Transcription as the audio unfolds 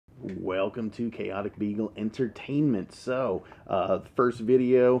Welcome to Chaotic Beagle Entertainment. So, the first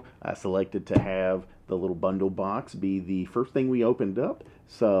video, I selected to have the little bundle box be the first thing we opened up.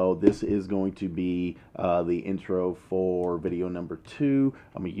 So this is going to be the intro for video number 2.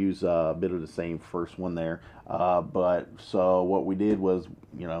 I'm going to use a bit of the same first one there. So what we did was,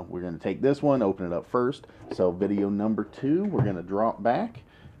 we're going to take this one, open it up first. So video number 2, we're going to drop back,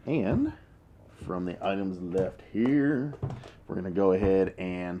 and from the items left here, we're going to go ahead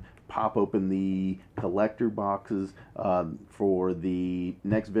and pop open the collector boxes for the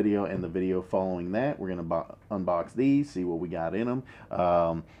next video and the video following that. We're going to unbox these, see what we got in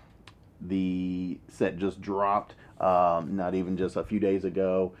them. The set just dropped, not even just a few days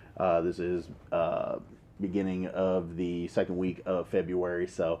ago. This is beginning of the second week of February,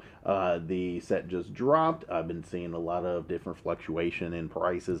 so the set just dropped. I've been seeing a lot of different fluctuation in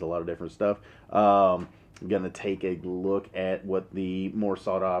prices, a lot of different stuff. I'm going to take a look at what the more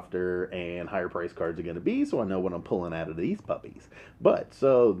sought after and higher price cards are going to be, so I know what I'm pulling out of these puppies. But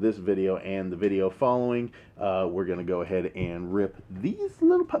so this video and the video following, we're going to go ahead and rip these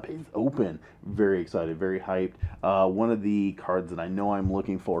little puppies open. Very excited, very hyped. One of the cards that I know I'm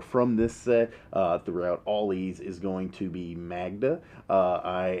looking for from this set throughout all these is going to be Magda.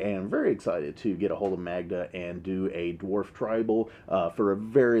 I am very excited to get a hold of Magda and do a dwarf tribal. For a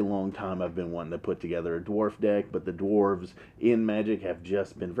very long time I've been wanting to put together a dwarf deck, but the dwarves in Magic have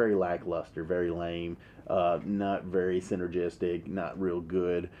just been very lackluster, very lame, not very synergistic, not real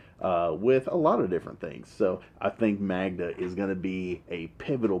good with a lot of different things. So I think Magda is going to be a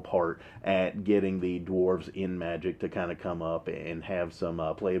pivotal part at getting the dwarves in Magic to kind of come up and have some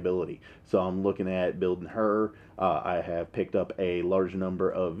playability. So I'm looking at building her. I have picked up a large number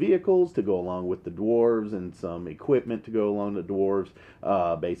of vehicles to go along with the dwarves and some equipment to go along the dwarves,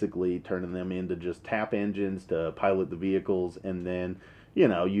 basically turning them into just tap engines to pilot the vehicles, and then,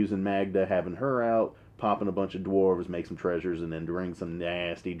 using Magda, having her out, popping a bunch of dwarves, make some treasures, and then bring some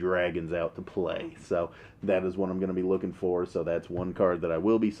nasty dragons out to play. So that is what I'm going to be looking for. So that's one card that I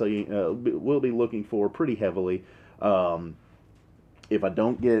will be looking for pretty heavily. If I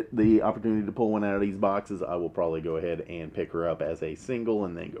don't get the opportunity to pull one out of these boxes, I will probably go ahead and pick her up as a single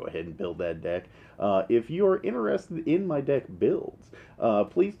and then go ahead and build that deck. If you're interested in my deck builds,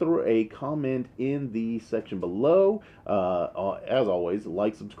 please throw a comment in the section below. As always,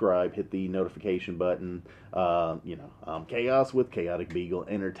 like, subscribe, hit the notification button. Chaos with Chaotic Beagle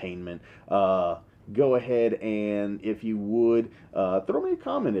Entertainment. Go ahead and, if you would, throw me a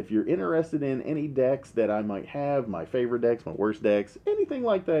comment if you're interested in any decks that I might have, my favorite decks, my worst decks, anything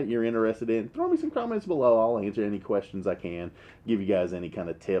like that you're interested in. Throw me some comments below. I'll answer any questions I can, give you guys any kind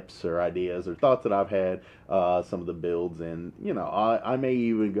of tips or ideas or thoughts that I've had, some of the builds, and, I may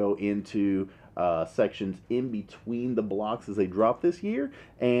even go into sections in between the blocks as they drop this year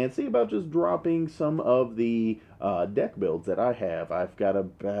and see about just dropping some of the deck builds that I have. I've got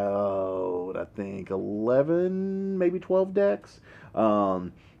about, I think, 11, maybe 12 decks,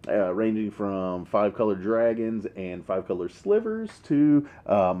 ranging from 5-color dragons and 5-color slivers to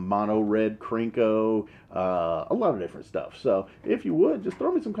mono red Krinko, a lot of different stuff. So if you would, just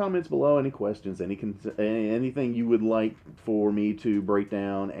throw me some comments below, any questions, anything you would like for me to break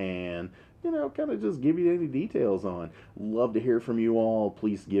down and kind of just give you any details on. Love to hear from you all.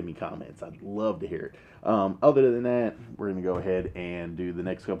 Please give me comments. I'd love to hear it. Other than that, we're going to go ahead and do the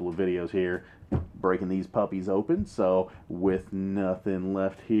next couple of videos here, breaking these puppies open. So with nothing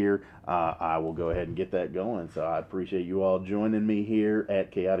left here, I will go ahead and get that going. So I appreciate you all joining me here at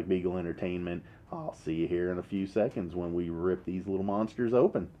Chaotic Beagle Entertainment. I'll see you here in a few seconds when we rip these little monsters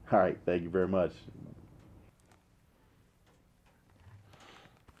open. All right, thank you very much.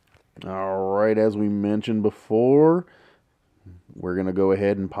 Alright, as we mentioned before, we're going to go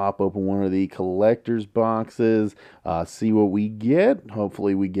ahead and pop open one of the collector's boxes, see what we get.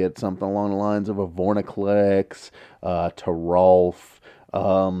 Hopefully we get something along the lines of a Vorniclex, Tarolf,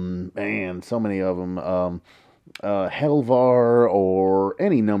 and so many of them, Helvar, or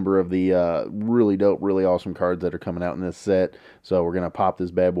any number of the really dope, really awesome cards that are coming out in this set. So we're going to pop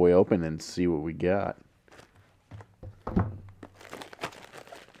this bad boy open and see what we got.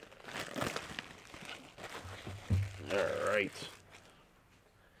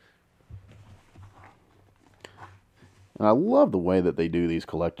 And I love the way that they do these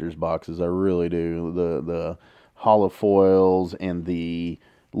collector's boxes. I really do. The holofoils and the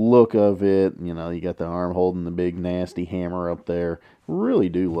look of it. You got the arm holding the big nasty hammer up there. Really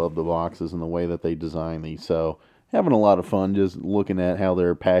do love the boxes and the way that they design these. So having a lot of fun just looking at how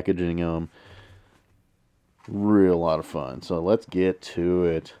they're packaging them. Real lot of fun. So let's get to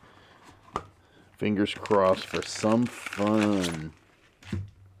it. Fingers crossed for some fun.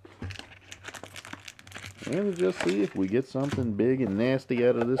 And just see if we get something big and nasty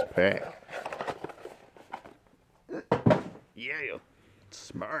out of this pack. Yeah.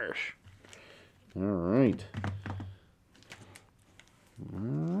 Smash. Alright.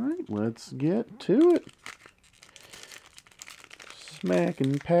 Alright, let's get to it.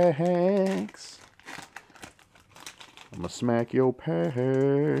 Smacking packs. I'm gonna smack your pack.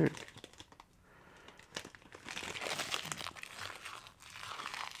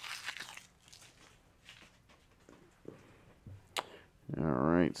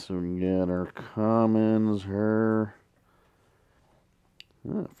 Alright, so we got our commons, her.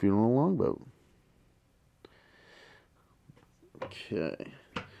 Funeral Longboat. Okay.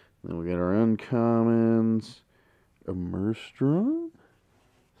 Then we got our uncommons. Immerstron.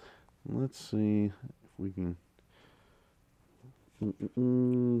 Let's see if we can.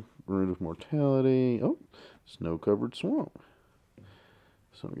 Root of Mortality. Oh, Snow-Covered Swamp.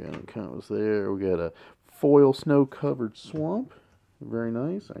 So we got uncommons there. We got a foil Snow-Covered Swamp. Very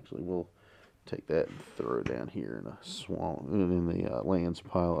nice. Actually, we'll take that and throw it down here in a swamp, in the lands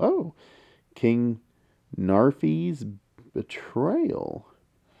pile. Oh, King Narfi's Betrayal.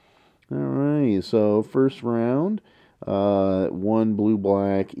 All right, so first round, 1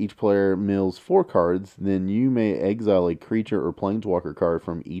 blue-black. Each player mills 4 cards. Then you may exile a creature or planeswalker card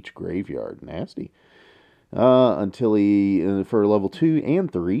from each graveyard. Nasty. Until he, for level 2 and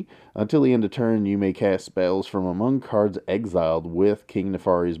 3, until the end of turn, you may cast spells from among cards exiled with King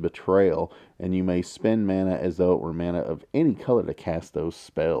Nefari's Betrayal, and you may spend mana as though it were mana of any color to cast those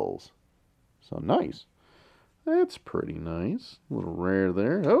spells. So nice. That's pretty nice. A little rare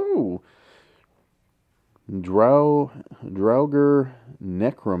there. Oh! Draugr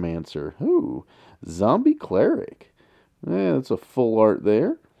Necromancer. Ooh. Zombie Cleric. Yeah, that's a full art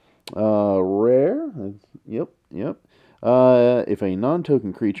there. Rare. Yep. If a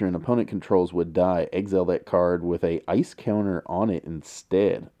non-token creature an opponent controls would die, exile that card with a ice counter on it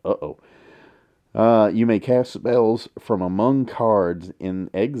instead. You may cast spells from among cards in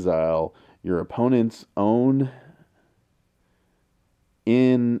exile your opponent's own.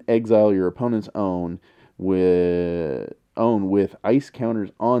 In exile your opponent's own with ice counters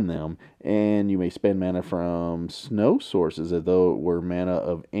on them, and you may spend mana from snow sources as though it were mana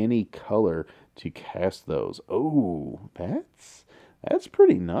of any color to cast those. Oh, that's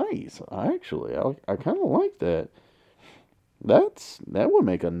pretty nice. Actually, I kind of like that. That would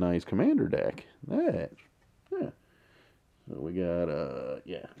make a nice commander deck. Yeah. So we got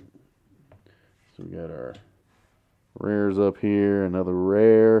So we got our rares up here. Another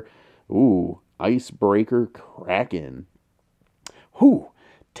rare. Ooh, Icebreaker Kraken. Ooh,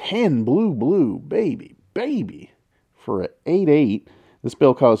 10 blue, baby. For an 8/8, the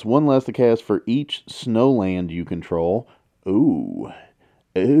spell costs 1 less to cast for each snowland you control. Ooh,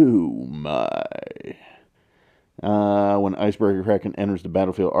 my. When Icebreaker Kraken enters the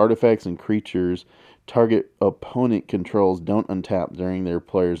battlefield, artifacts and creatures target opponent controls don't untap during their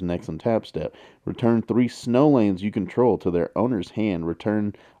player's next untap step. Return 3 snowlands you control to their owner's hand.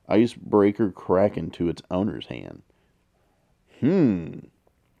 Return Icebreaker Kraken to its owner's hand.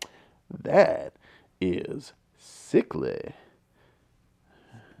 That is sickly.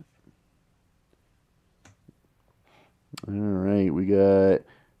 Alright, we got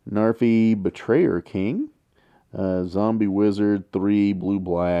Narfi Betrayer King. Zombie Wizard, 3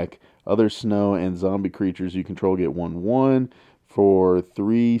 blue-black. Other snow and zombie creatures you control get 1/1. For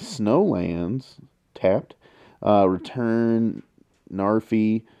 3 snowlands tapped, return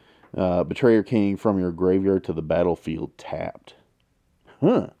Narfi Betrayer King from your graveyard to the battlefield tapped.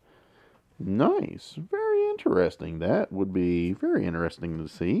 Nice. Very interesting. That would be very interesting to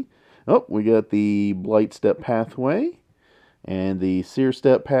see. Oh, we got the Blight Step Pathway and the Seer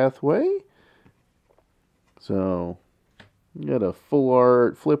Step Pathway. So, you got a full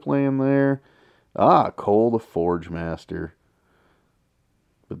art flip land there. Cole the Forge Master.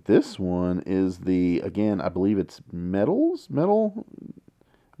 But this one is the, again, I believe it's metal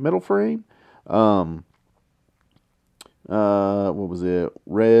frame. What was it?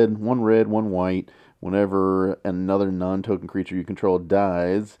 Red, one white. Whenever another non-token creature you control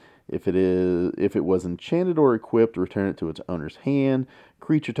dies, if it was enchanted or equipped, return it to its owner's hand.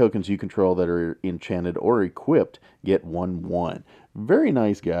 Creature tokens you control that are enchanted or equipped get 1/1. Very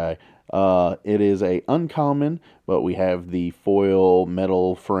nice guy. It is a uncommon, but we have the foil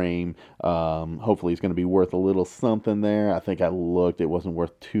metal frame. Hopefully it's going to be worth a little something there. I think I looked, it wasn't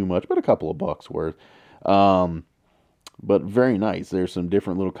worth too much, but a couple of bucks worth. But very nice. There's some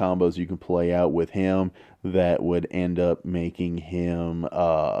different little combos you can play out with him that would end up making him,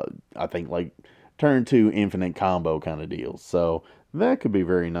 I think, like turn 2 infinite combo kind of deals. So that could be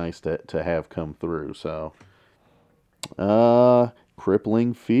very nice to have come through. So,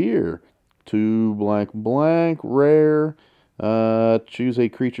 Crippling Fear. 2 black, rare. Choose a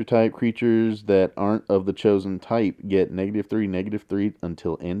creature type. Creatures that aren't of the chosen type get -3/-3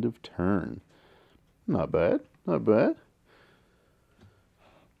 until end of turn. Not bad, not bad.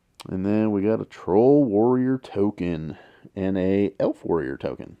 And then we got a Troll Warrior token and a Elf Warrior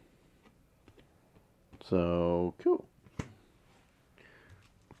token. So, cool.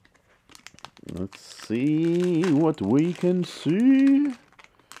 Let's see what we can see.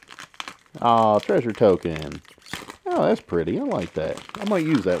 Ah, treasure token. Oh, that's pretty. I like that. I might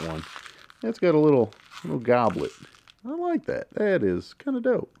use that one. It's got a little goblet. I like that. That is kind of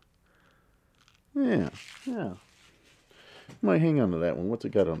dope. Yeah, yeah. Might hang on to that one. What's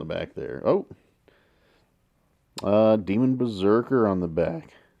it got on the back there? Oh. Demon Berserker on the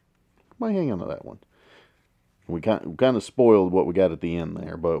back. Might hang on to that one. We kind of spoiled what we got at the end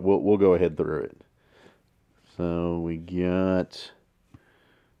there, but we'll go ahead through it. So we got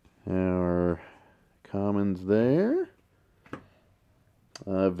our commons there.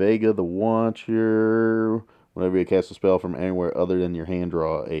 Vega the Watcher. Whenever you cast a spell from anywhere other than your hand,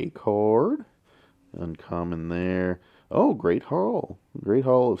 draw a card. Uncommon there. Oh, Great Hall. Great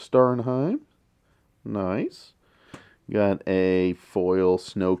Hall of Starnheim. Nice. Got a foil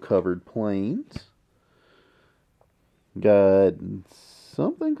Snow-Covered Plains. Got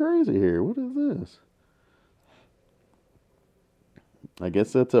something crazy here. What is this? I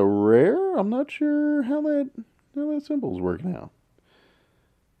guess that's a rare? I'm not sure how that symbol's working out.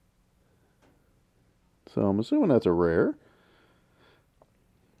 So I'm assuming that's a rare.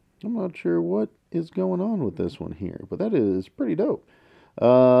 I'm not sure what is going on with this one here, but that is pretty dope.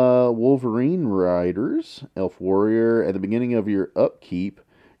 Wolverine Riders, Elf Warrior. At the beginning of your upkeep,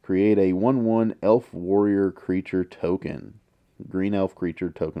 create a 1/1 Elf Warrior creature token. Green Elf creature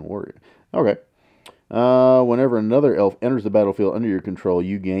token warrior. Okay. Whenever another elf enters the battlefield under your control,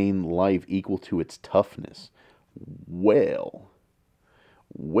 you gain life equal to its toughness. Well.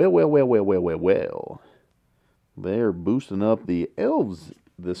 They're boosting up the elves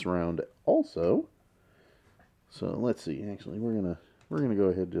this round also. So let's see. Actually, we're gonna go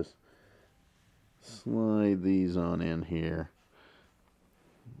ahead and just slide these on in here.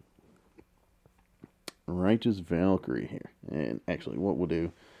 Righteous Valkyrie here. And actually, what we'll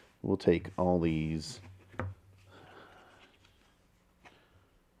do, we'll take all these.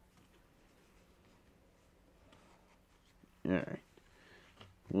 Alright.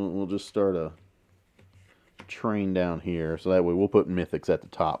 We'll just start a train down here. So that way we'll put mythics at the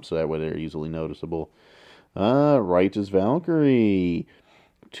top. So that way they're easily noticeable. Righteous Valkyrie.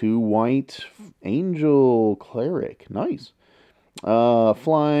 2 white angel cleric. Nice.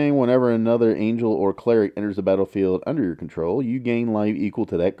 Flying, whenever another angel or cleric enters the battlefield under your control, you gain life equal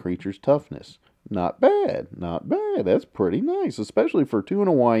to that creature's toughness. Not bad, not bad. That's pretty nice, especially for 2 and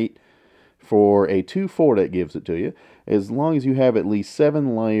a white for a 2/4 that gives it to you. As long as you have at least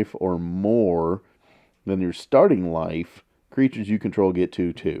 7 life or more than your starting life, creatures you control get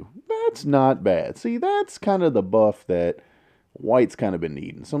 2/2. That's not bad. See, that's kind of the buff that white's kind of been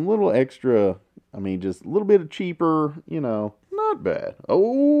needing. Some little extra, I mean, just a little bit of cheaper, not bad.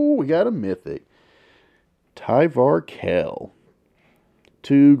 Oh, we got a mythic. Tyvar Kell.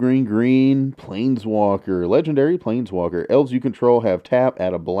 2 green, Planeswalker. Legendary Planeswalker. Elves you control have tap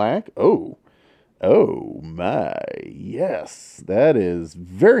at a black. Oh my. Yes, that is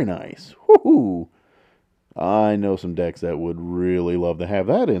very nice. Woohoo. I know some decks that would really love to have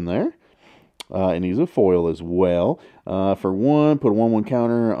that in there. And he's a foil as well. For 1, put a 1/1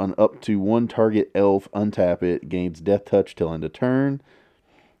 counter on up to 1 target elf, untap it, gains Death Touch till end of turn.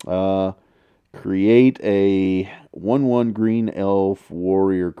 Create a 1/1 green elf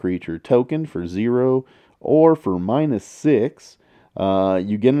warrior creature token for 0, or for -6,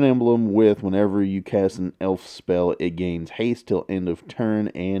 you get an emblem with whenever you cast an elf spell, it gains haste till end of turn,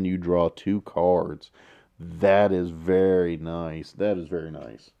 and you draw 2 cards. That is very nice. That is very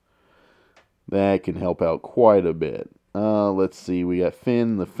nice. That can help out quite a bit. Let's see. We got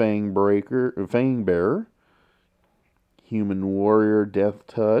Finn the Fangbearer. Human Warrior, Death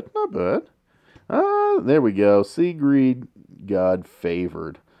Touch. Not bad. There we go. Seagreed, God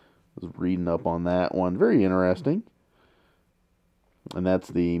Favored. I was reading up on that one. Very interesting. And that's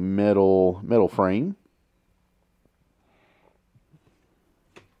the metal frame.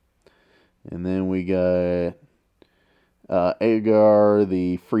 And then we got Agar,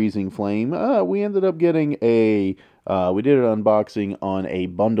 the Freezing Flame. We ended up getting we did an unboxing on a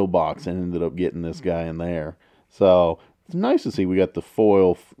bundle box and ended up getting this guy in there. So it's nice to see we got the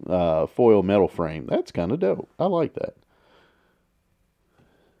foil metal frame. That's kind of dope. I like that.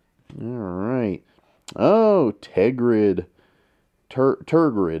 right. Oh, Tegrid.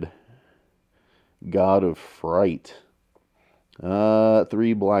 Turgrid. God of Fright.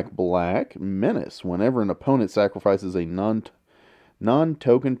 3 black. Menace. Whenever an opponent sacrifices a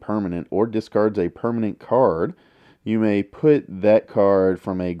non-token permanent or discards a permanent card, you may put that card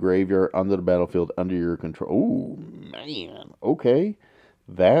from a graveyard onto the battlefield under your control. Ooh, man. Okay.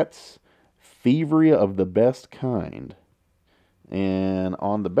 That's thievery of the best kind. And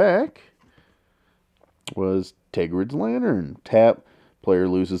on the back was Tegrid's Lantern. Tap. Player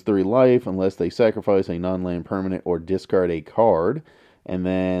loses 3 life unless they sacrifice a non-land permanent or discard a card. And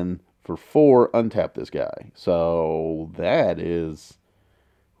then for 4, untap this guy. So that is...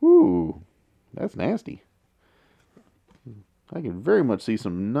 Whoo. That's nasty. I can very much see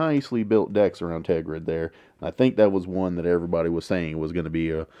some nicely built decks around Tegrid there. I think that was one that everybody was saying was going to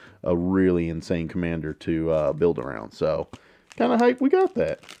be a really insane commander to build around. So, kind of hype we got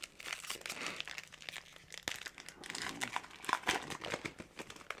that.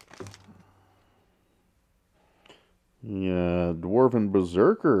 Yeah, Dwarven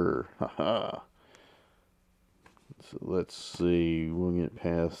Berserker. Haha. So let's see. We'll get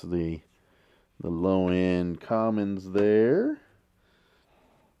past the low-end commons there.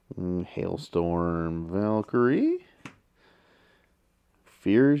 Hailstorm Valkyrie.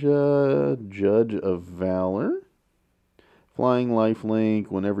 Firja, Judge of Valor. Flying Lifelink.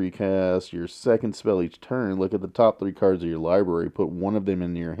 Whenever you cast your second spell each turn, look at the top 3 cards of your library. Put one of them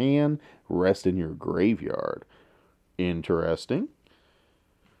in your hand. Rest in your graveyard. Interesting.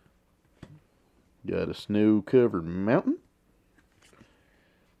 Got a snow-covered mountain.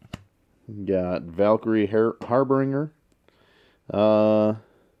 Got Valkyrie Harbinger.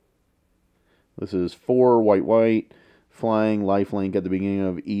 This is 4 white. Flying lifelink at the beginning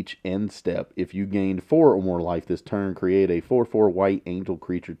of each end step. If you gained 4 or more life this turn, create a 4/4 white angel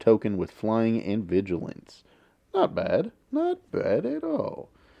creature token with flying and vigilance. Not bad. Not bad at all.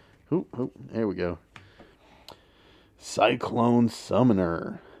 There we go. Cyclone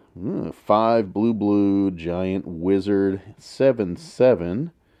Summoner. 5 blue giant wizard.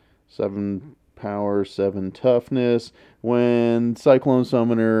 7/7. 7 power, 7 toughness. When Cyclone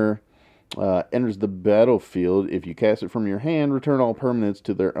Summoner enters the battlefield, if you cast it from your hand, return all permanents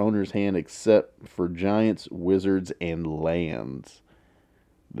to their owner's hand except for giants, wizards, and lands.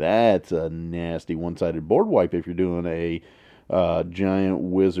 That's a nasty one-sided board wipe if you're doing a giant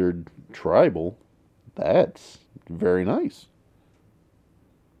wizard tribal. That's very nice.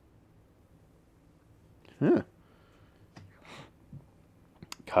 Huh.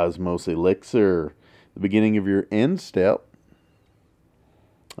 Cosmos Elixir. The beginning of your end step.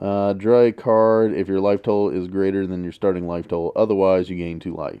 Draw a card if your life total is greater than your starting life total. Otherwise, you gain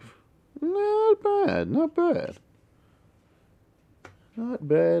 2 life. Not bad. Not bad. Not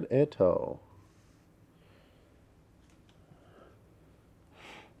bad at all.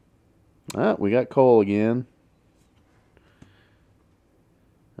 We got Cole again.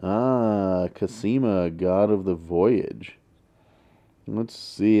 Cosima, God of the Voyage. Let's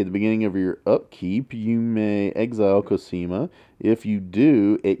see. At the beginning of your upkeep, you may exile Cosima. If you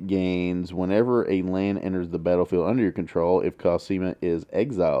do, it gains whenever a land enters the battlefield under your control. If Cosima is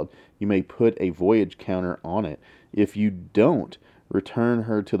exiled, you may put a voyage counter on it. If you don't, return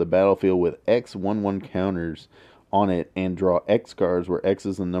her to the battlefield with X 1/1 counters on it and draw X cards where X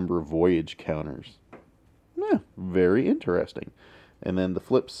is the number of voyage counters. Yeah, very interesting. And then the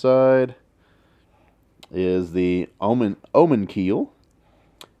flip side is the Omen Keel,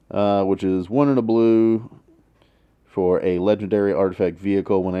 which is 1 in a blue for a legendary artifact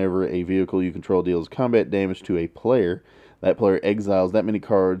vehicle. Whenever a vehicle you control deals combat damage to a player, that player exiles that many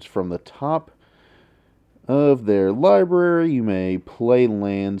cards from the top of their library. You may play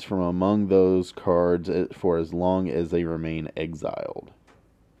lands from among those cards for as long as they remain exiled.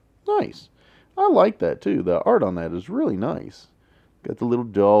 Nice. I like that too. The art on that is really nice. Got the little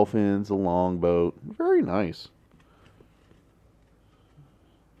dolphins, the longboat. Very nice.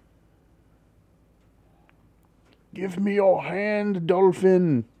 Give me your hand,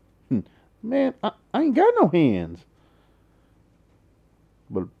 dolphin. Man, I ain't got no hands.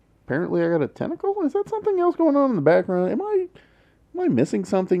 But apparently I got a tentacle? Is that something else going on in the background? Am I missing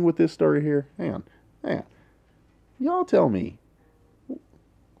something with this story here? Hang on. Y'all tell me.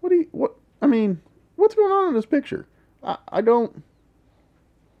 What's going on in this picture? I don't...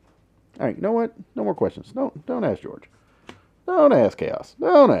 Alright, you know what? No more questions. Don't ask George. Don't ask Chaos.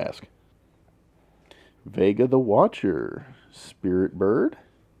 Don't ask. Vega the Watcher. Spirit Bird.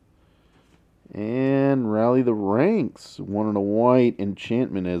 And Rally the Ranks. 1 in a white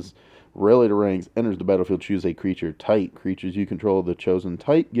enchantment as Rally to ranks. Enters the battlefield. Choose a creature type. Creatures you control the chosen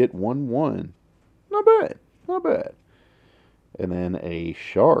type get 1/1. Not bad. Not bad. And then a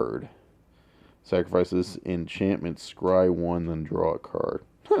shard. Sacrifice this enchantment, scry 1, then draw a card.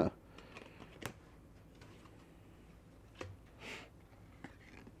 Huh.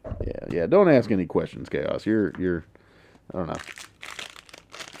 Yeah. Don't ask any questions, Chaos. You're. I don't know.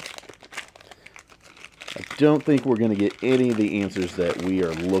 I don't think we're going to get any of the answers that we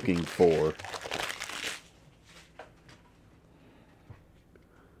are looking for.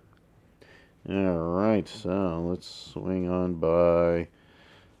 Alright, so let's swing on by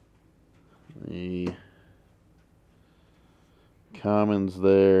the commons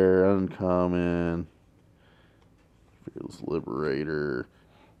there, uncommon, Fearless Liberator,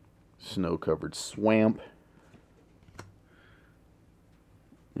 Snow-Covered Swamp.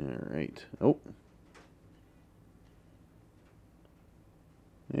 Alright, oh.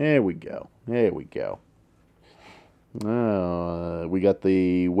 There we go. There we go. We got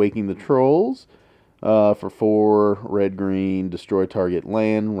the Waking the Trolls for 4 red-green, destroy target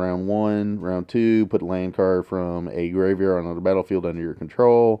land, round 1. Round 2, put land card from a graveyard on another battlefield under your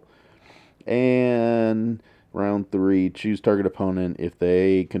control. And round 3, choose target opponent. If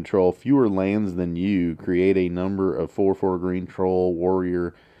they control fewer lands than you, create a number of 4/4 green troll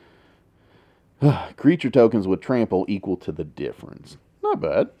warrior creature tokens with trample equal to the difference. Not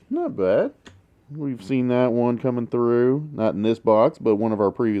bad. Not bad. We've seen that one coming through. Not in this box, but one of our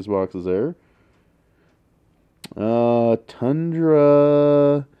previous boxes there. Tundra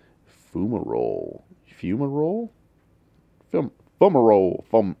Fumarole. Fumarole? Fumarole.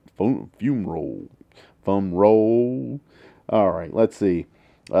 Fumarole. Fumroll. Alright, let's see.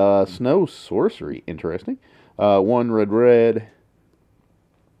 Snow Sorcery. Interesting. 1 red.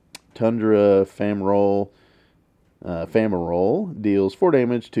 Tundra Famarole. Famarole deals 4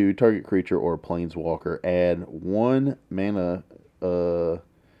 damage to target creature or planeswalker. Add 1 mana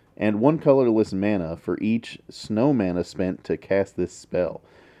and 1 colorless mana for each snow mana spent to cast this spell.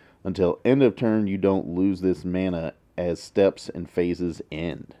 Until end of turn, you don't lose this mana as steps and phases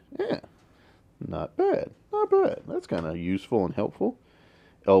end. Yeah, not bad. Not bad. That's kind of useful and helpful.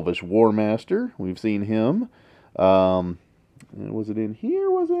 Elvish Warmaster. We've seen him. Was it in here?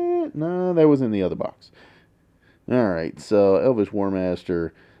 Was it? No, that was in the other box. Alright, so Elvish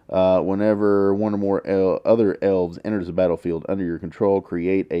Warmaster, whenever one or more other elves enters the battlefield under your control,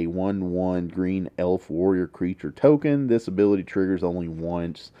 create a 1/1 green elf warrior creature token. This ability triggers only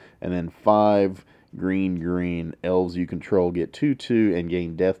once, and then 5 green elves you control get 2/2 and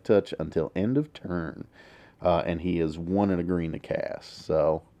gain death touch until end of turn. And he is 1 and a green to cast,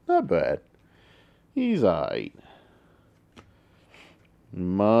 so not bad. He's alright.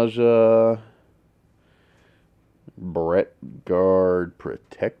 Maja Brettguard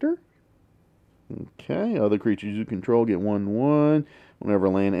Protector. Okay, other creatures you control get 1/1. Whenever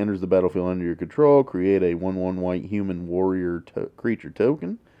land enters the battlefield under your control, create a 1/1 white human warrior creature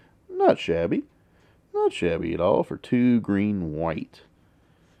token. Not shabby. Not shabby at all for 2 green white.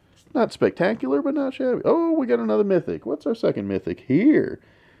 Not spectacular, but not shabby. Oh, we got another mythic. What's our second mythic here?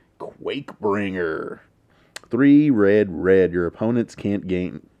 Quakebringer. 3 red. Your opponents can't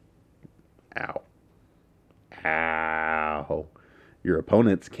gain... Ow. Ow. Your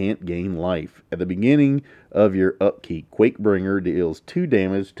opponents can't gain life. At the beginning of your upkeep, Quakebringer deals 2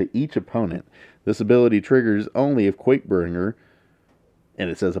 damage to each opponent. This ability triggers only if Quakebringer,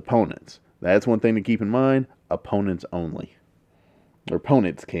 and it says opponents. That's one thing to keep in mind. Opponents only. Or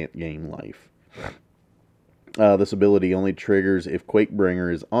opponents can't gain life. This ability only triggers if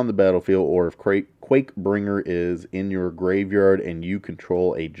Quakebringer is on the battlefield or if Quakebringer is in your graveyard and you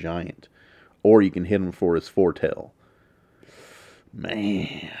control a giant. Or you can hit him for his foretell.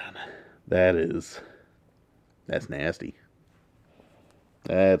 Man, that's nasty.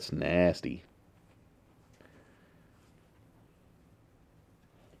 That's nasty.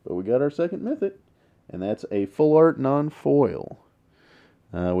 But we got our second mythic, and that's a full art non-foil.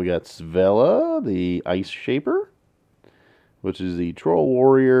 We got Svella, the Ice Shaper, which is the troll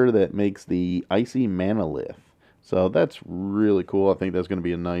warrior that makes the icy manalith. So that's really cool. I think that's going to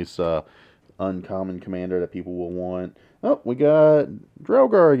be a nice uncommon commander that people will want. Oh, we got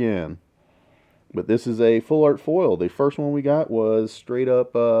Draugr again. But this is a full art foil. The first one we got was straight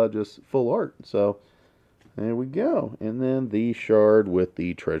up just full art. So there we go. And then the shard with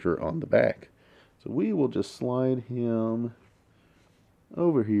the treasure on the back. So we will just slide him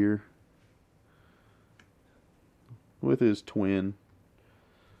over here with his twin.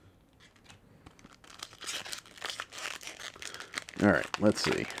 All right, let's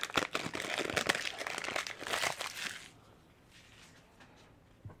see.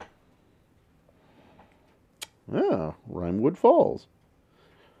 Ironwood Falls.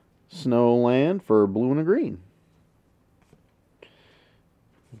 Snowland for blue and a green.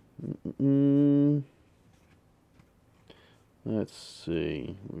 Let's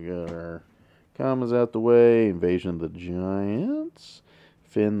see. We got our commas out the way. Invasion of the Giants.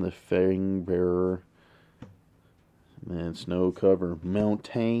 Finn the Fangbearer. And then Snow Cover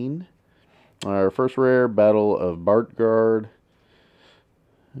Mountain. Our first rare, Battle of Bartgard.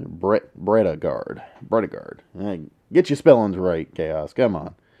 Bredagard. Get your spellings right, Chaos. Come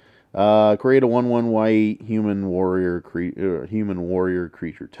on. Create a 1/1 white human warrior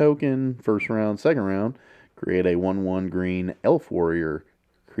creature token. First round. Second round, create a 1/1 green elf warrior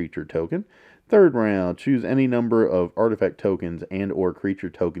creature token. Third round, choose any number of artifact tokens and or creature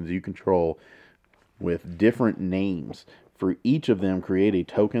tokens you control with different names. For each of them, create a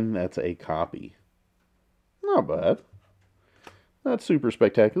token that's a copy. Not bad. Not super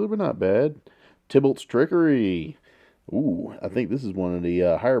spectacular, but not bad. Tybalt's Trickery. Ooh, I think this is one of the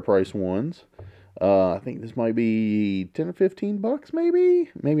higher price ones. I think this might be 10 or 15 bucks,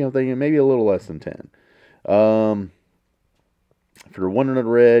 maybe? Maybe I'm thinking maybe a little less than 10. For 100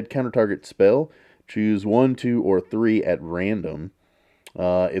 red, counter target spell, choose 1, 2, or 3 at random.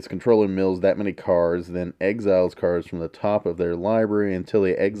 Its controller mills that many cards, then exiles cards from the top of their library until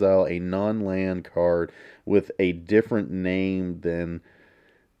they exile a non-land card with a different name than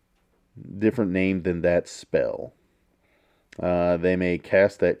that spell. They may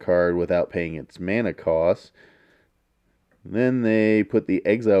cast that card without paying its mana cost. Then they put the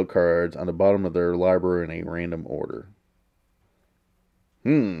exiled cards on the bottom of their library in a random order.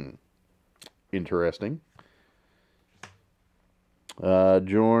 Interesting.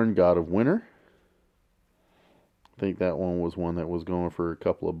 Jorn, God of Winter. I think that one was that was going for a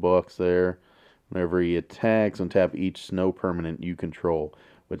couple of bucks there. Whenever he attacks, untap each snow permanent you control.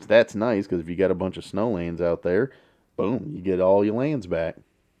 Which, that's nice, because if you got a bunch of snow lands out there, boom, you get all your lands back.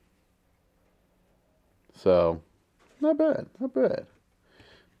 So, not bad, not bad.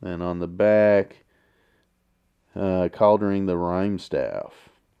 Then on the back, Kaldheim the Rhyme Staff.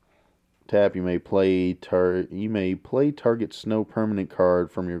 Tap, you may play target snow permanent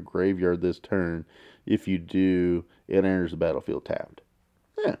card from your graveyard this turn. If you do, it enters the battlefield tapped.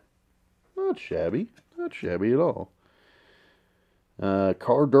 Yeah, not shabby. Not shabby at all.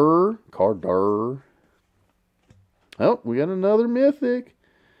 Cardur. Oh, we got another mythic.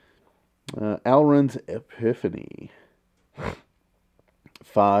 Alrund's Epiphany.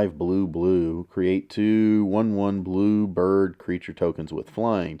 5 blue. Create 2 1/1 blue bird creature tokens with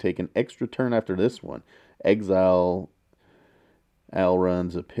flying. Take an extra turn after this one. Exile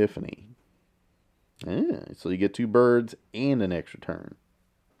Alrund's Epiphany. Yeah, so you get 2 birds and an extra turn.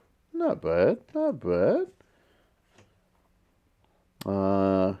 Not bad, not bad.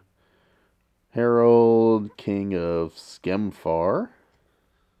 Herald, King of Skemfar.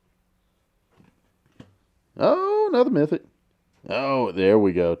 Oh, another mythic. Oh, there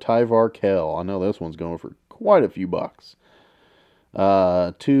we go. Tyvar Kell. I know this one's going for quite a few bucks.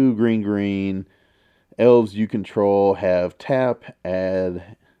 2 green. Elves you control have tap,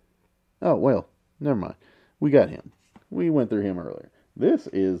 add... Oh, well, never mind. We got him. We went through him earlier. This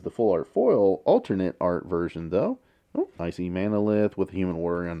is the full art foil alternate art version, though. Oh, I see Manalith with a human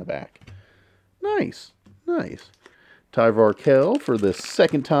warrior on the back. Nice. Nice. Tyvar Kell for the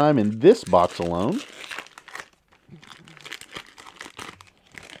second time in this box alone.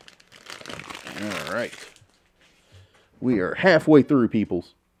 All right. We are halfway through,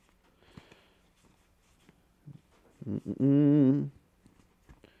 peoples.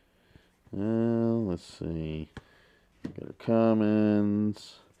 Let's see. Got our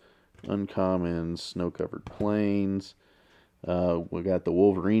commons, uncommons, snow-covered plains. We got the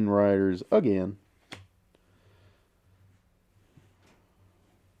Wolverine Riders again.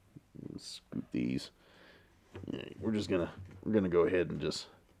 Let's scoop these. Yeah, we're gonna go ahead and just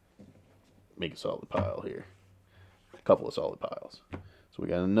make a solid pile here. A couple of solid piles. So we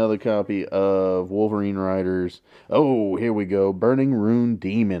got another copy of Wolverine Riders. Oh, here we go. Burning Rune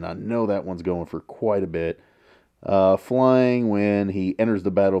Demon. I know that one's going for quite a bit. Flying, when he enters the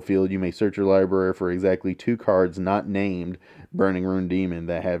battlefield, you may search your library for exactly 2 cards not named Burning Rune Demon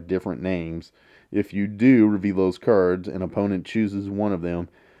that have different names. If you do, reveal those cards. An opponent chooses one of them.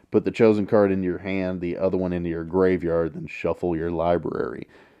 Put the chosen card into your hand, the other one into your graveyard, then shuffle your library.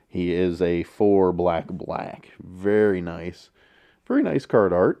 He is a 4 black. Very nice. Very nice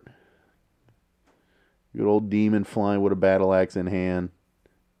card art. Good old demon flying with a battle axe in hand.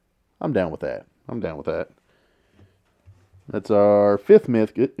 I'm down with that. That's our fifth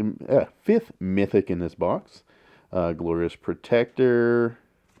mythic in this box. Glorious Protector.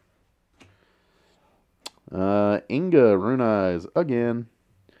 Inga, Rune Eyes, again.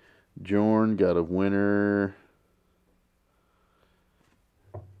 Jorn, God of Winter,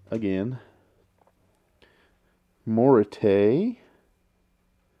 again. Morite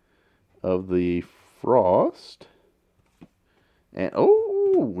of the Frost. And,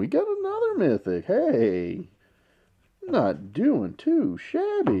 oh, we got another mythic. Hey, not doing too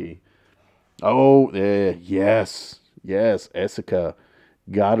shabby. Oh, yes. Yes, Essica,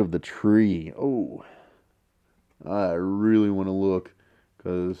 God of the Tree. Oh, I really want to look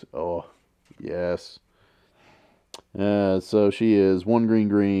because, oh, yes. So she is 1 green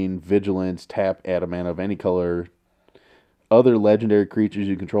green, vigilance, tap, add a mana of any color. Other legendary creatures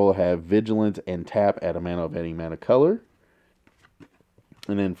you control have vigilance and tap, add a mana of any mana color.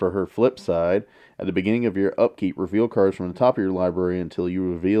 And then for her flip side, at the beginning of your upkeep, reveal cards from the top of your library until you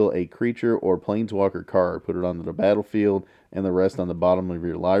reveal a creature or planeswalker card. Put it onto the battlefield and the rest on the bottom of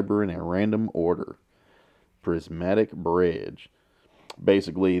your library in a random order. Prismatic Bridge.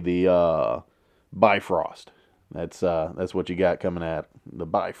 Basically the Bifrost. That's what you got coming at the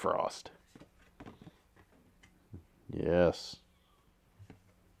Bifrost. Yes.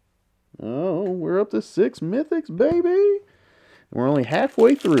 Oh, we're up to 6 mythics, baby. We're only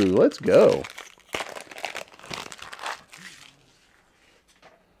halfway through. Let's go.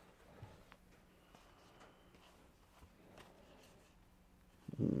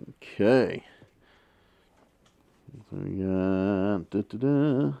 Okay. So we got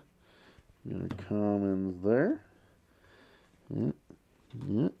got our commons there.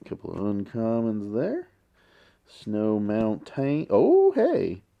 Yeah, a couple of uncommons there. Snow Mountain. Oh,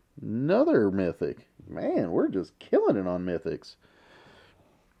 hey. Another mythic. Man, we're just killing it on mythics.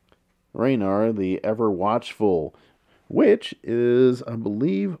 Raynar, the Ever Watchful, which is, I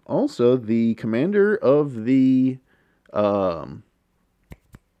believe, also the commander of the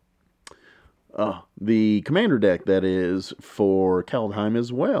commander deck that is for Kaldheim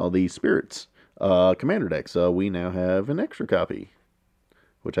as well, the Spirits commander deck. So we now have an extra copy,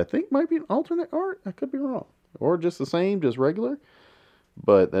 which I think might be an alternate art. I could be wrong. Or just the same, just regular.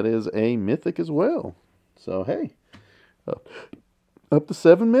 But that is a mythic as well. So, hey, up to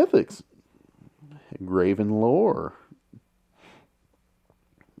 7 mythics. Graven Lore.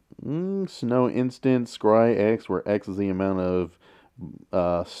 Snow Instant, Scry X, where X is the amount of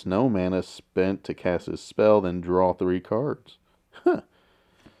snow mana spent to cast his spell, then draw 3 cards. Huh.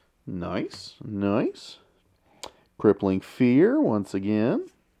 Nice, nice. Crippling Fear, once again.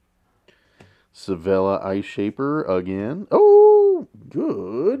 Savella Ice Shaper, again. Oh,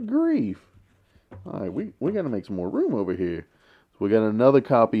 good grief. All right, we got to make some more room over here. So we got another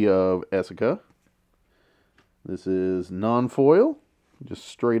copy of Essica. This is non-foil, just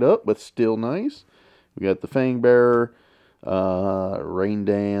straight up, but still nice. We got the Fangbearer, Rain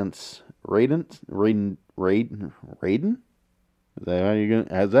Dance, Raiden. Is that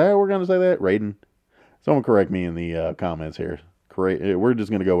how we're gonna say that? Raiden. Someone correct me in the comments here. We're just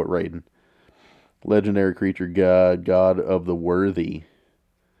gonna go with Raiden. Legendary creature god, God of the Worthy.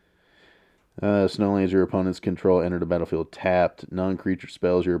 Snowlands your opponents control enter the battlefield tapped. Non-creature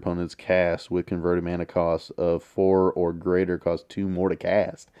spells your opponents cast with converted mana cost of 4 or greater cost 2 more to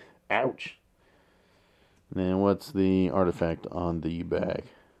cast. Ouch. And then what's the artifact on the back?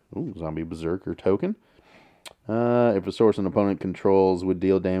 Ooh, Zombie Berserker token. If a source an opponent controls would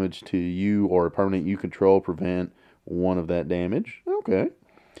deal damage to you or a permanent you control, prevent 1 of that damage. Okay.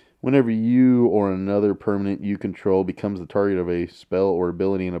 Whenever you or another permanent you control becomes the target of a spell or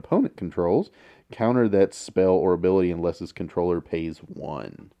ability an opponent controls, counter that spell or ability unless its controller pays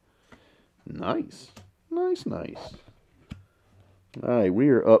 1. Nice. Nice, nice. Alright, we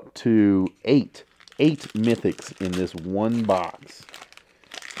are up to 8 mythics in this one box.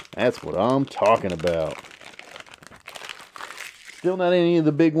 That's what I'm talking about. Still not any of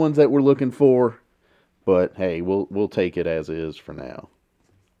the big ones that we're looking for, but hey, we'll take it as is for now.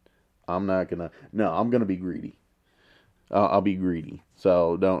 I'm gonna be greedy. I'll be greedy.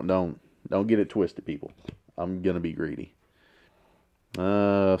 So don't get it twisted, people. I'm gonna be greedy.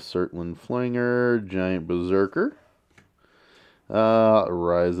 Surtland Flanger, Giant Berserker,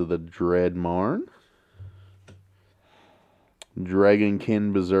 Rise of the Dreadmarn,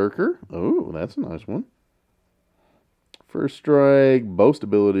 Dragonkin Berserker. Oh, that's a nice one. First strike, boast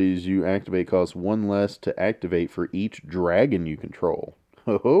abilities you activate cost 1 less to activate for each dragon you control.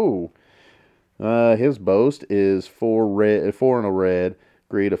 Oh, his boast is 4 and a red.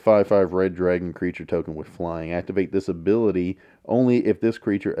 Create a 5/5 red dragon creature token with flying. Activate this ability only if this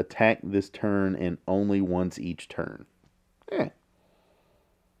creature attacked this turn and only once each turn. Yeah,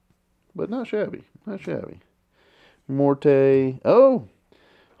 but not shabby. Not shabby. Morte. Oh,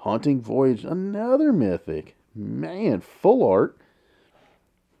 Haunting Voyage, another mythic. Man, full art.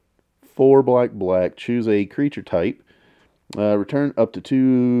 4 black, black. Choose a creature type. Return up to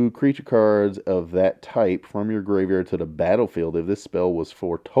 2 creature cards of that type from your graveyard to the battlefield. If this spell was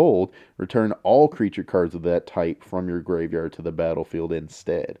foretold, return all creature cards of that type from your graveyard to the battlefield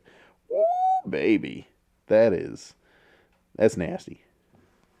instead. Woo, baby. That's nasty.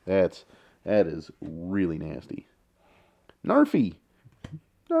 That is really nasty. Narfy,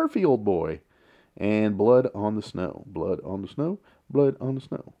 old boy. And Blood on the Snow. Blood on the Snow. Blood on the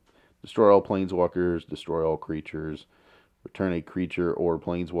Snow. Destroy all planeswalkers. Destroy all creatures. Return a creature or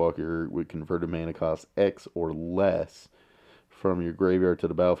planeswalker with converted mana cost X or less from your graveyard to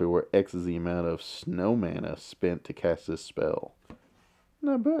the battlefield, where X is the amount of snow mana spent to cast this spell.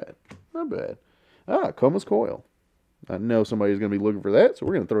 Not bad. Not bad. Coma's Coil. I know somebody's going to be looking for that, so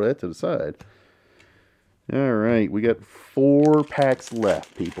we're going to throw that to the side. All right, we got 4 packs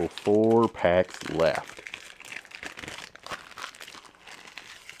left, people. 4 packs left.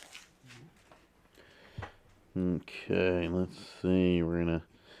 Okay, let's see. We're going to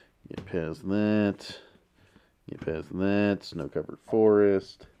get past that. Get past that. Snow-covered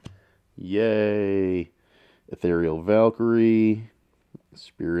forest. Yay. Ethereal Valkyrie.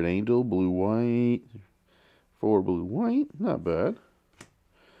 Spirit Angel, blue-white. 4 blue-white. Not bad.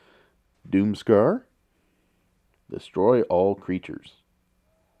 Doomscar. Destroy all creatures.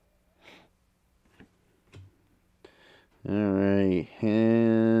 Alright.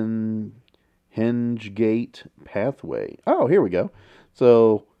 Hengegate Pathway. Oh, here we go.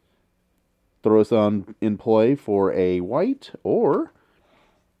 So, throw us in play for a white, or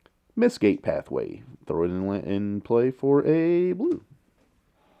Mistgate Pathway. Throw it in play for a blue.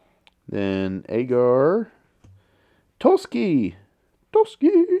 Then Agar Toski.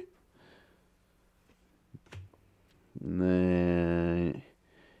 And then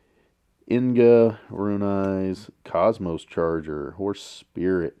Inga, Rune Eyes, Cosmos Charger, Horse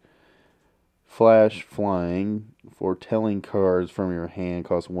Spirit, Flash Flying, foretelling cards from your hand,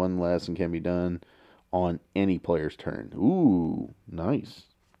 cost 1 less and can be done on any player's turn. Ooh, nice.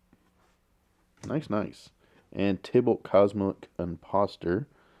 Nice. And Tibalt Cosmic Imposter.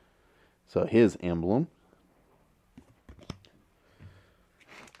 So his emblem.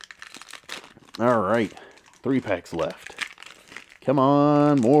 Alright. 3 packs left. Come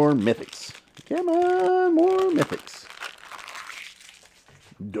on, more mythics. Come on, more mythics.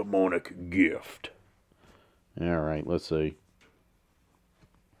 Demonic Gift. Alright, let's see.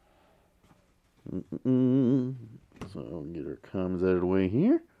 So, get our commons out of the way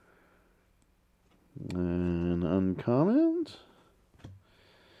here. And uncommons.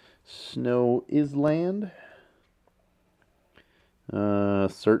 Snow Island.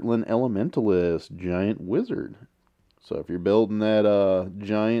 Certain Elementalist, Giant Wizard. So if you're building that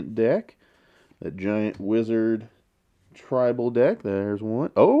giant deck, that Giant Wizard tribal deck, there's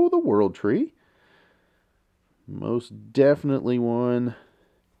one. Oh, the World Tree. Most definitely one.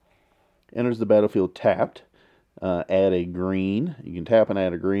 Enters the battlefield tapped. Add a green. You can tap and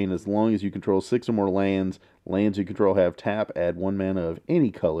add a green as long as you control 6 or more lands. Lands you control have tap. Add 1 mana of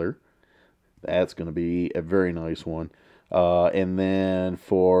any color. That's going to be a very nice one. And then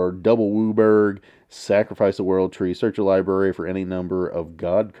for double Wooburg, sacrifice a World Tree. Search your library for any number of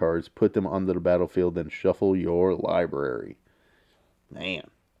God cards. Put them onto the battlefield, then shuffle your library. Man,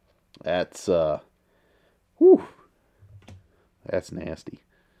 that's whew, that's nasty.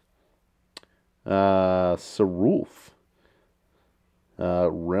 Sarulf,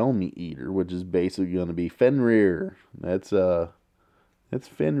 Realm Eater, which is basically going to be Fenrir. That's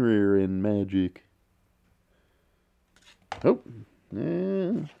Fenrir in Magic. Oh,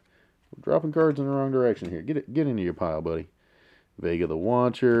 we're dropping cards in the wrong direction here. Get into your pile, buddy. Vega the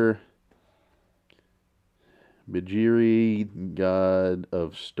Watcher. Bajiri, God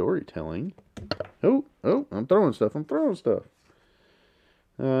of Storytelling. Oh, I'm throwing stuff.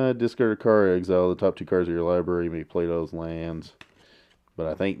 Discard a card, exile the top 2 cards of your library. You may play those lands. But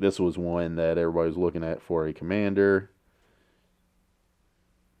I think this was one that everybody's looking at for a commander.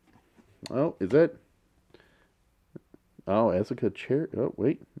 Oh, is that... Oh, Essica Chair. Oh,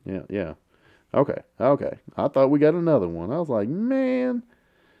 wait. Yeah. Okay. I thought we got another one. I was like, man.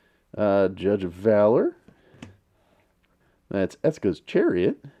 Judge of Valor. That's Essica's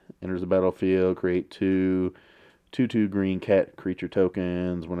Chariot. Enters the battlefield. Create 2 green cat creature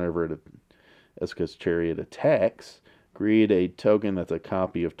tokens. Whenever Essica's Chariot attacks, create a token that's a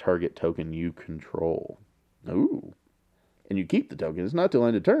copy of target token you control. Ooh. And you keep the token. It's not till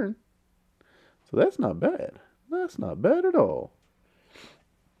end of turn. So that's not bad. That's not bad at all.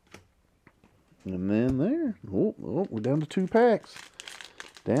 And then there. Oh, we're down to 2 packs.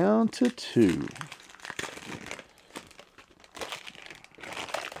 Down to 2.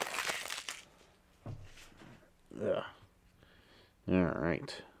 Ugh. All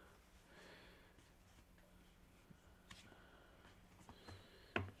right.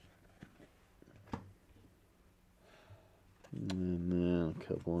 And then a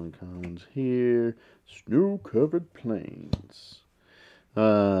couple uncommons here. Snow-covered plains.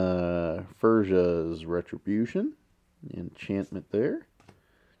 Furja's Retribution. Enchantment there.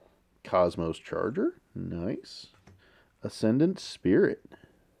 Cosmos Charger. Nice. Ascendant Spirit.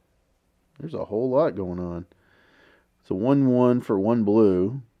 There's a whole lot going on. It's a 1/1 for 1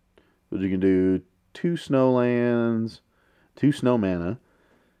 blue. But you can do 2 snowlands, 2 snow mana.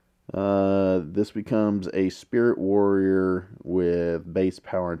 This becomes a Spirit Warrior with base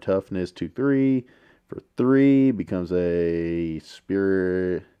power and toughness 2/3. For 3, becomes a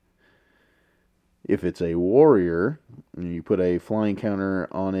Spirit. If it's a warrior, you put a flying counter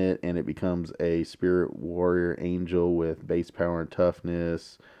on it, and it becomes a Spirit Warrior Angel with base power and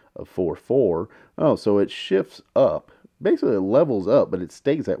toughness of 4/4. Oh, so it shifts up. Basically, it levels up, but it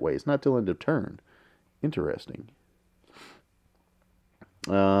stays that way. It's not till end of turn. Interesting.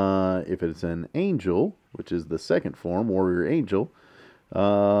 If it's an angel, which is the second form, Warrior Angel,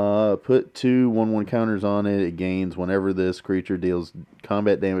 put 2 1/1 counters on it. It gains whenever this creature deals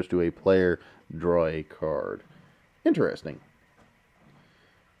combat damage to a player, draw a card. Interesting.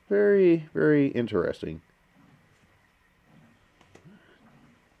 Very, very interesting.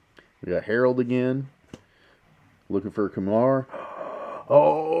 We got Herald again. Looking for Kamar.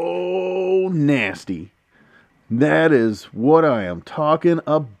 Oh, nasty. That is what I am talking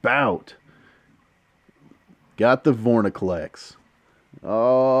about. Got the Vorniclex.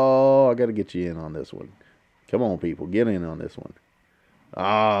 Oh, I got to get you in on this one. Come on, people. Get in on this one.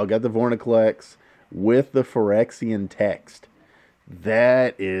 Oh, got the Vorniclex with the Phyrexian text.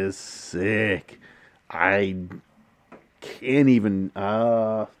 That is sick. I can't even...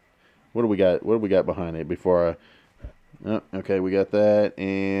 what do we got? What do we got behind it before I... Oh, okay, we got that.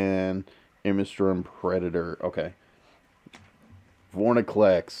 And Imistrum Predator. Okay.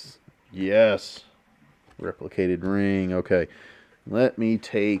 Vorniclex. Yes. Replicated ring. Okay. Let me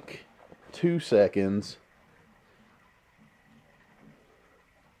take 2 seconds.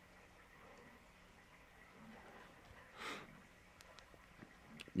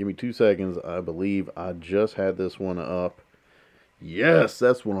 Give me 2 seconds. I believe I just had this one up. Yes,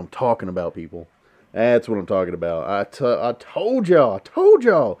 that's what I'm talking about, people. That's what I'm talking about. I told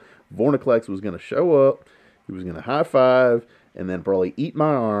y'all. Vorniclex was going to show up. He was going to high five and then probably eat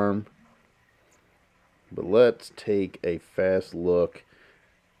my arm. But let's take a fast look,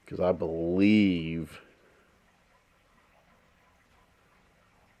 because I believe...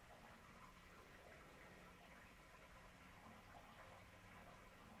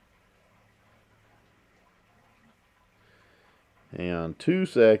 Hang on 2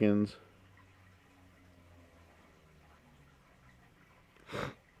 seconds.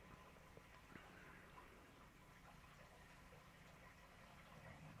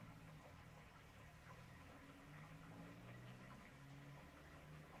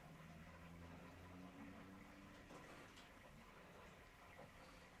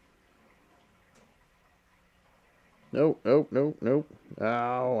 Nope.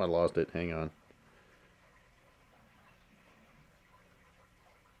 Oh, I lost it. Hang on.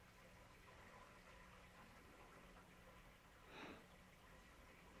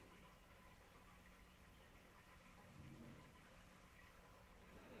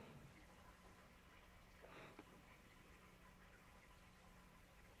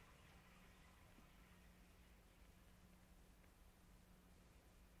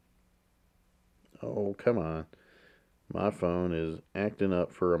 Oh, come on. My phone is acting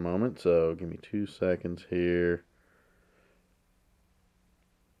up for a moment, so give me 2 seconds here.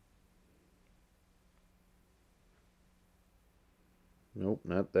 Nope,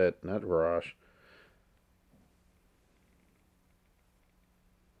 not that, not Rosh.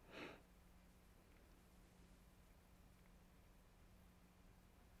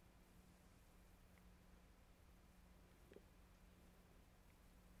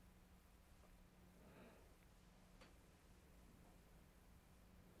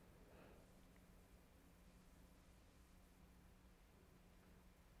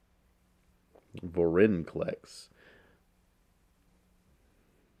 Vorinclex.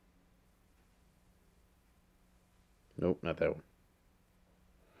 Nope, not that one.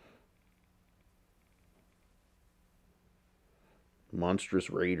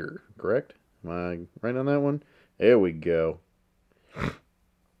 Monstrous Raider, correct? Am I right on that one? There we go.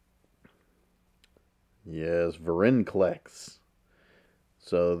 Yes, Vorinclex.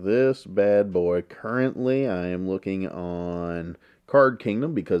 So this bad boy, currently I am looking on Card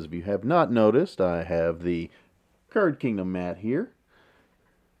Kingdom, because if you have not noticed, I have the Card Kingdom mat here.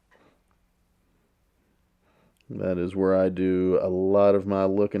 That is where I do a lot of my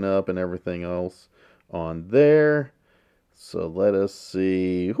looking up and everything else on there. So let us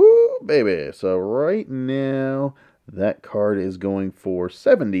see. Whoo, baby. So right now, that card is going for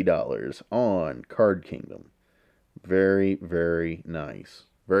 $70 on Card Kingdom. Very, very nice.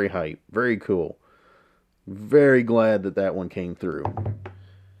 Very hype. Very cool. Very glad that that one came through.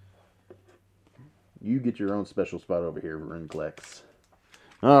 You get your own special spot over here, Rinclex.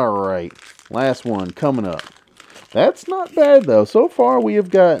 Alright, last one coming up. That's not bad, though. So far, we have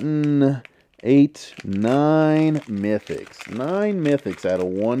gotten 9 mythics. 9 mythics out of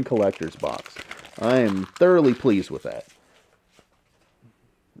 1 collector's box. I am thoroughly pleased with that.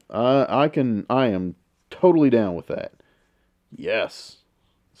 I am totally down with that. Yes.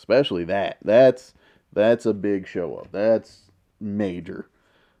 Especially that. That's a big show up. That's major.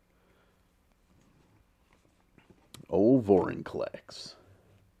 Old Vorin collects.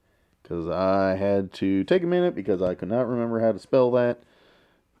 Because I had to take a minute because I could not remember how to spell that.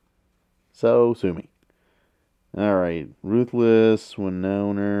 So, sue me. Alright. Ruthless,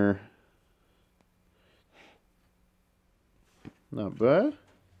 Winona. Not bad.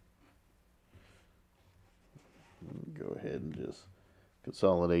 Go ahead and just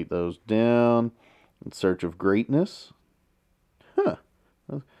consolidate those down. In Search of Greatness. Huh.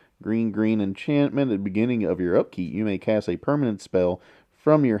 Green enchantment. At the beginning of your upkeep, you may cast a permanent spell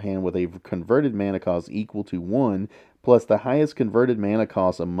from your hand with a converted mana cost equal to 1, plus the highest converted mana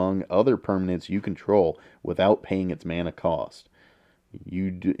cost among other permanents you control without paying its mana cost.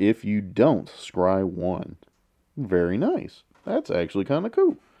 If you don't, scry 1. Very nice. That's actually kind of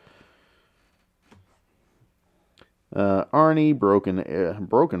cool. Arnie,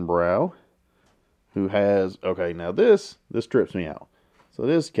 Broken Brow, who has... Okay, now this trips me out. So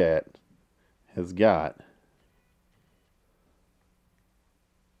this cat has got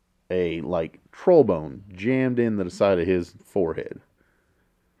a, like, troll bone jammed into the side of his forehead.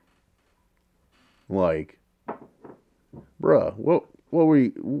 Like, bruh, what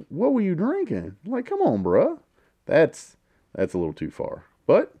were you drinking? Like, come on, bruh. That's a little too far.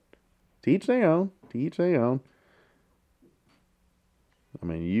 But to each their own. To each their own. I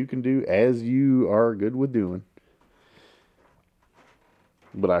mean, you can do as you are good with doing.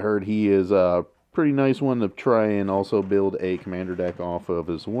 But I heard he is a pretty nice one to try and also build a commander deck off of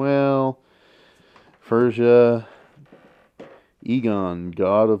as well. Furja, Egon,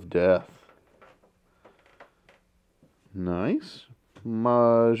 God of Death. Nice.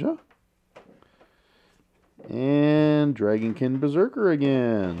 Maja. And Dragonkin Berserker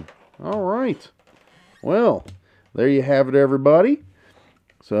again. Alright. Well, there you have it, everybody.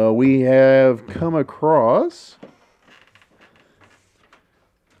 So we have come across...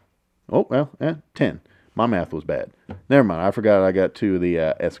 Oh, well, 10. My math was bad. Never mind. I forgot I got 2 of the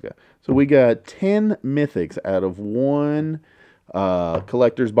Eska. So we got 10 mythics out of 1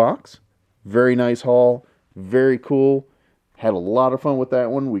 collector's box. Very nice haul. Very cool. Had a lot of fun with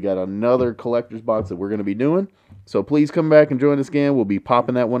that one. We got another collector's box that we're going to be doing. So please come back and join us again. We'll be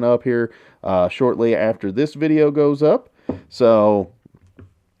popping that one up here shortly after this video goes up. So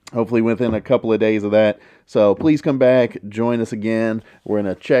hopefully within a couple of days of that. So please come back, join us again. We're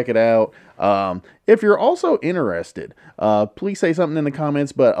going to check it out. If you're also interested, please say something in the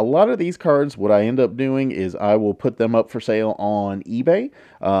comments. But a lot of these cards, what I end up doing is I will put them up for sale on eBay,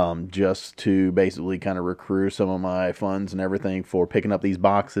 just to basically kind of recruit some of my funds and everything for picking up these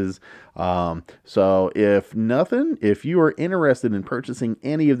boxes. So if you are interested in purchasing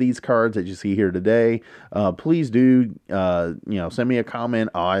any of these cards that you see here today, please do, send me a comment.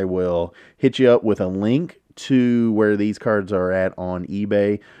 I will hit you up with a link to where these cards are at on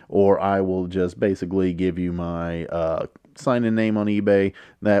eBay, or I will just basically give you my sign-in name on eBay.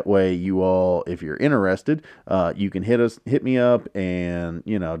 That way you all, if you're interested, you can hit me up and,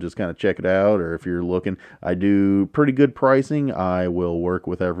 just kind of check it out. Or if you're looking, I do pretty good pricing. I will work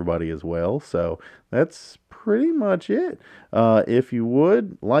with everybody as well. So that's pretty much it. If you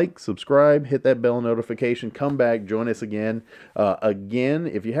would like, subscribe, hit that bell notification, come back, join us again. Again,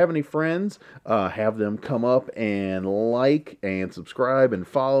 if you have any friends, have them come up and like and subscribe and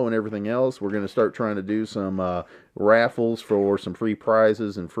follow and everything else. We're going to start trying to do some raffles for some free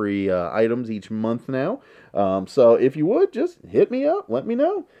prizes and free items each month now. So if you would, just hit me up, let me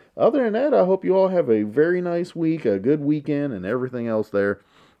know. Other than that, I hope you all have a very nice week, a good weekend, and everything else there.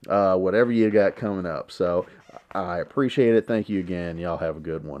 Whatever you got coming up. So I appreciate it. Thank you again. Y'all have a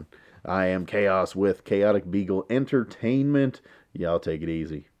good one. I am Chaos with Chaotic Beagle Entertainment. Y'all take it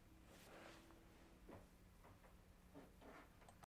easy.